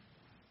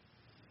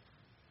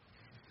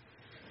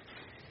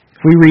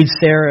 If we read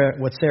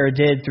what Sarah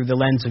did through the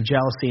lens of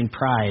jealousy and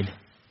pride,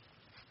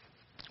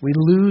 we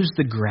lose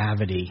the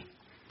gravity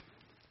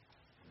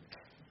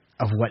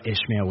of what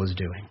Ishmael was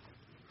doing.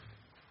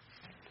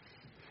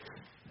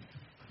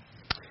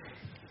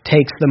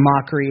 Takes the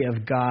mockery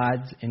of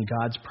God and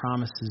God's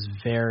promises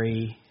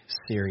very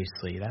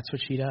seriously. That's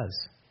what she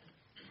does.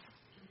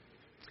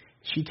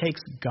 She takes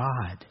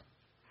God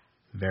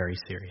very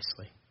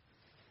seriously.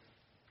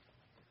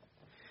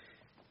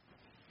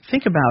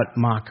 Think about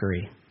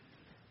mockery.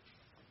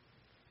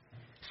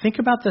 Think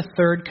about the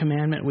third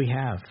commandment we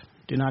have.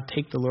 Do not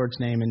take the Lord's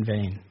name in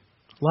vain.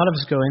 A lot of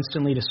us go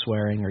instantly to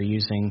swearing or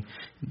using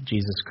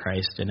Jesus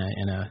Christ in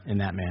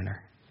that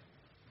manner.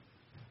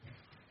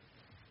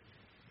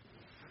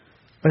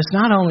 But it's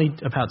not only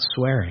about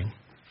swearing.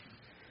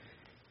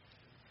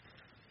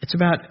 It's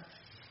about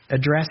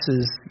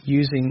addresses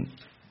using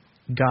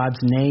God's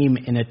name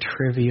in a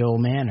trivial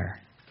manner.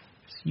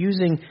 It's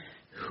using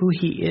who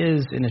he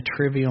is in a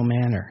trivial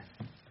manner.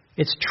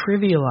 It's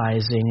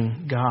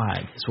trivializing God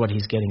is what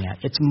he's getting at.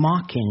 It's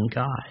mocking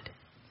God.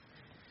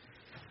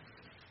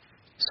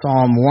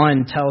 Psalm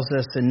 1 tells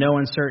us in no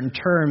uncertain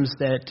terms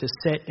that to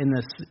sit in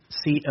the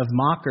seat of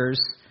mockers,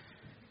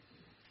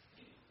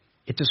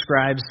 it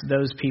describes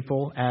those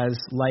people as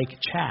like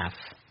chaff.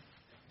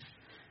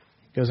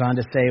 It goes on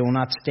to say, will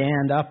not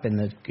stand up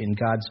in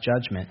God's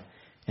judgment,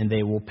 and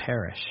they will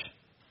perish.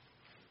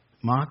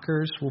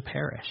 Mockers will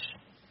perish.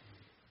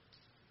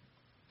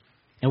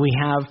 And we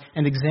have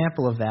an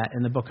example of that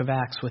in the book of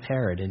Acts with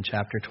Herod in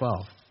chapter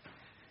 12,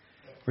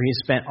 where he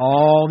spent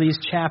all these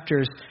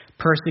chapters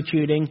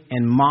persecuting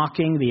and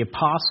mocking the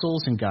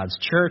apostles in God's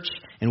church.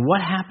 And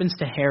what happens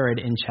to Herod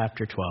in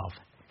chapter 12?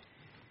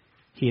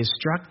 He is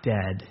struck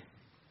dead,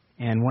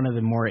 and one of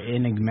the more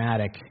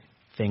enigmatic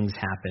things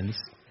happens.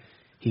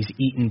 He's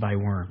eaten by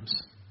worms.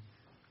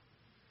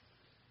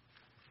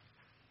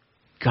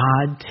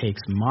 God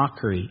takes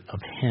mockery of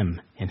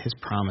him and his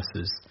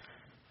promises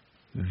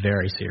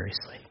very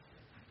seriously.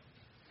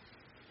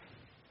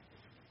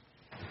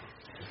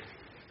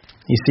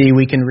 You see,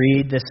 we can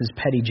read this is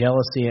petty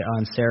jealousy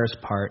on Sarah's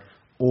part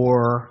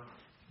or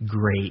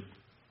great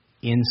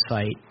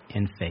insight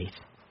and faith.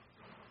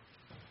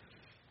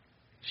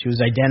 She was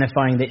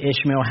identifying that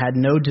Ishmael had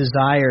no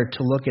desire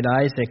to look at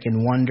Isaac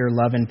and wonder,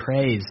 love, and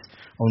praise,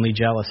 only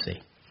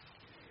jealousy.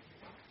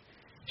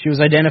 She was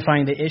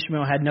identifying that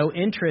Ishmael had no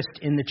interest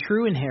in the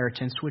true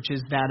inheritance, which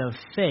is that of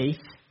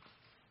faith,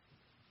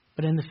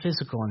 but in the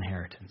physical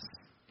inheritance.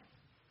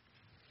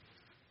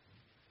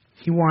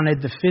 He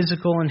wanted the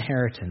physical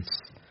inheritance,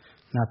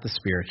 not the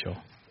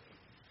spiritual.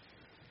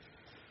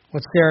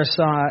 What Sarah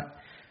saw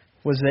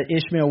was that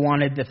Ishmael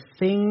wanted the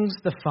things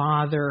the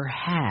father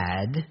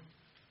had,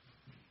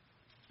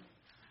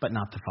 but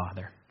not the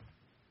father.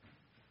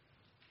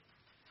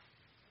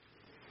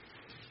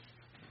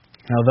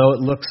 And although it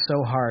looks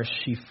so harsh,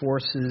 she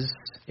forces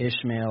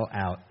Ishmael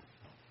out.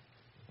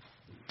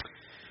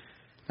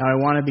 Now, I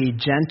want to be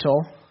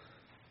gentle,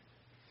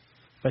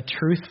 but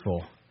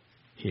truthful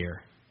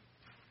here.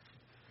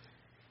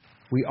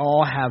 We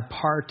all have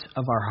part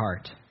of our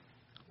heart.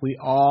 We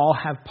all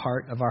have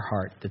part of our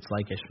heart that's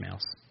like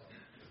Ishmael's.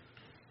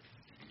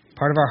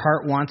 Part of our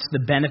heart wants the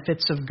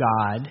benefits of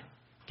God.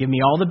 Give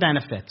me all the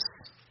benefits.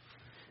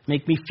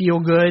 Make me feel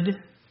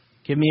good.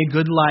 Give me a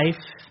good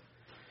life.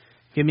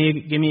 Give me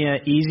an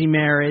easy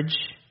marriage.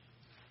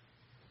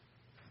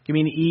 Give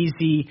me an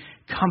easy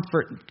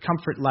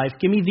comfort life.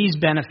 Give me these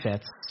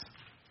benefits.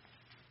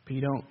 But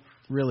you don't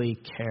really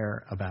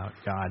care about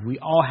God. We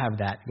all have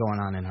that going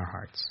on in our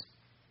hearts.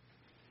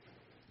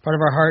 Part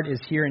of our heart is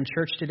here in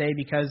church today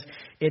because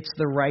it's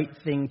the right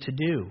thing to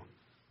do.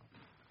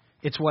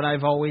 It's what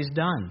I've always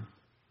done.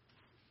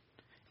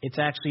 It's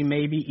actually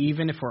maybe,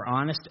 even if we're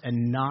honest, a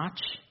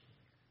notch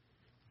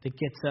that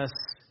gets us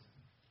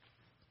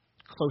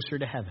closer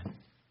to heaven.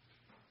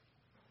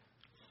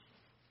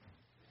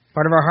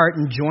 Part of our heart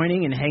in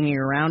joining and hanging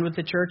around with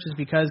the church is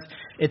because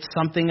it's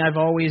something I've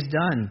always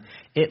done.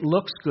 It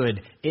looks good.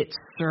 It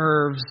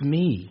serves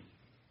me.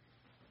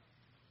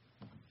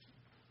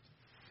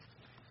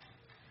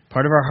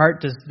 Part of our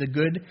heart does the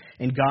good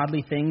and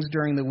godly things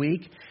during the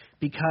week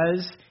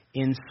because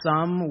in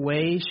some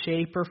way,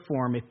 shape, or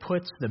form, it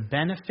puts the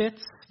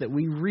benefits that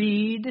we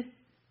read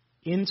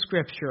in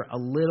Scripture a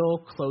little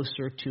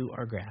closer to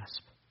our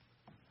grasp.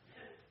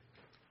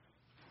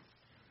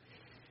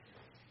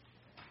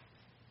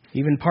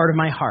 Even part of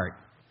my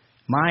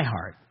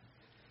heart,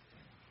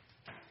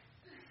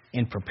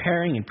 in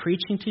preparing and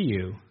preaching to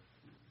you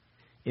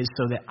is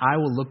so that I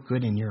will look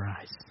good in your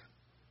eyes.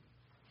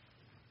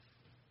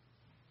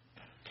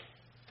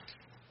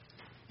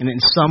 And in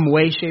some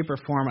way, shape, or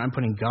form, I'm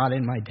putting God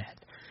in my debt.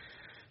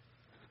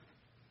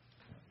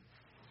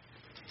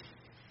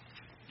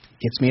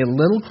 Gets me a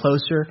little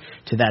closer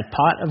to that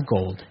pot of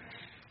gold.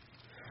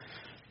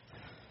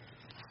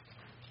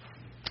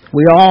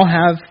 We all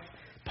have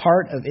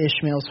part of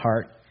Ishmael's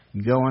heart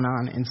going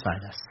on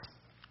inside us.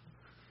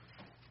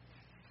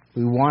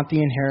 We want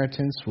the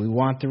inheritance. We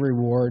want the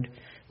reward.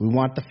 We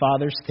want the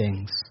Father's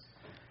things.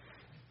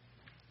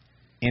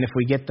 And if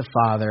we get the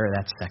Father,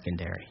 that's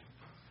secondary.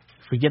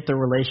 If we get the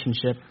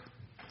relationship,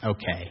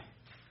 okay.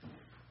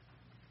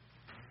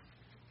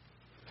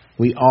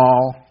 We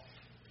all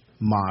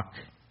mock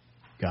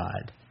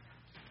God.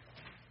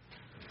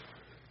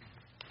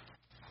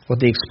 What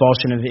the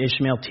expulsion of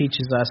Ishmael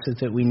teaches us is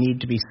that we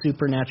need to be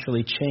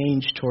supernaturally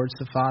changed towards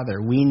the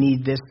Father. We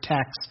need this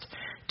text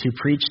to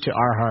preach to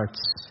our hearts,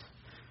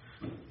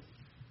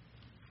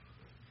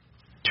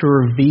 to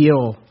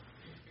reveal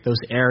those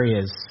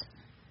areas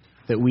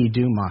that we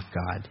do mock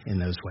God in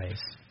those ways.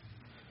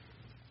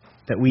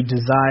 That we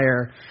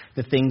desire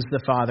the things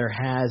the Father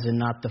has and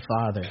not the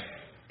Father.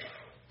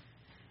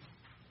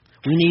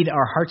 We need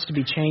our hearts to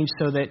be changed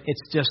so that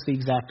it's just the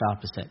exact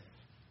opposite.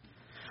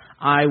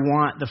 I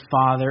want the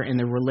Father in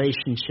the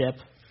relationship.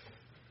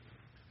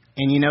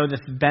 And you know the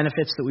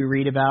benefits that we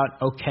read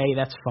about, okay,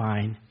 that's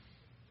fine.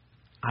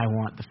 I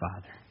want the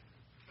Father.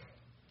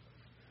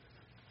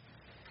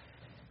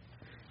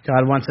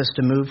 God wants us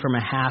to move from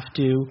a have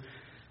to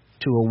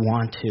a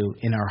want to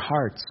in our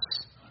hearts.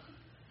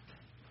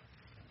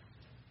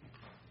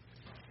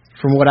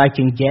 From what I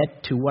can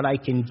get to what I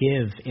can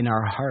give in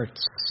our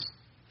hearts.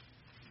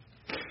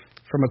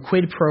 From a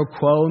quid pro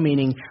quo,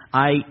 meaning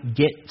I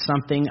get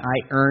something,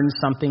 I earn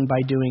something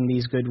by doing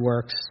these good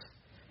works,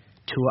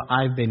 to a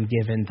I've been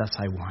given, thus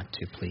I want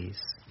to please.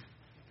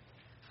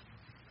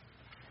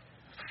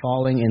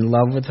 Falling in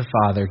love with the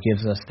Father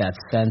gives us that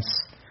sense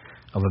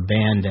of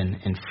abandon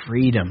and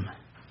freedom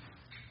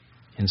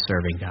in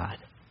serving God.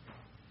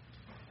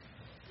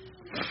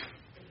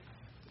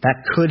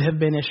 That could have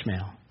been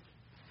Ishmael.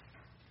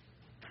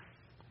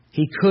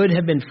 He could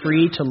have been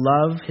free to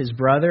love his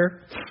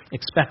brother,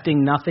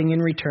 expecting nothing in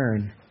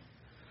return,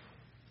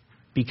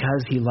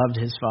 because he loved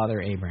his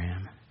father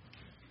Abraham.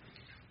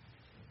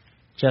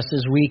 Just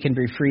as we can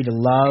be free to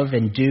love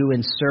and do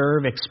and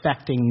serve,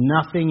 expecting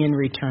nothing in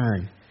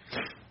return.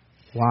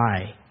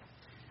 Why?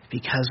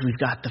 Because we've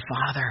got the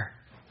Father.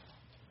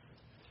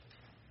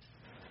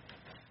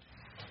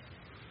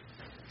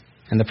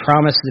 And the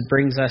promise that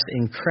brings us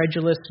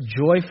incredulous,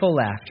 joyful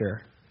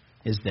laughter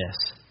is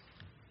this.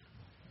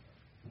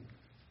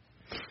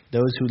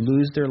 Those who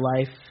lose their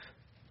life,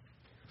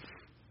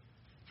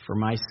 for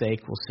my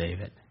sake, will save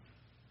it.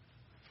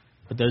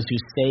 But those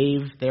who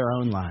save their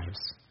own lives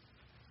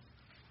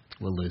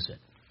will lose it.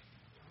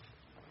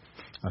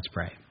 Let's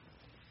pray.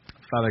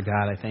 Father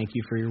God, I thank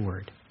you for your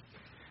word.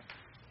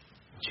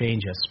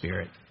 Change us,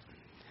 Spirit.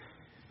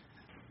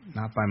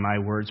 Not by my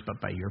words,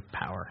 but by your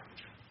power.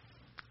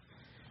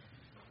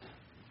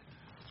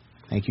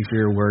 Thank you for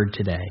your word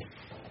today.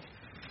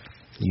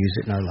 Use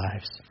it in our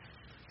lives.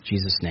 In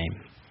Jesus'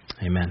 name,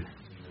 amen.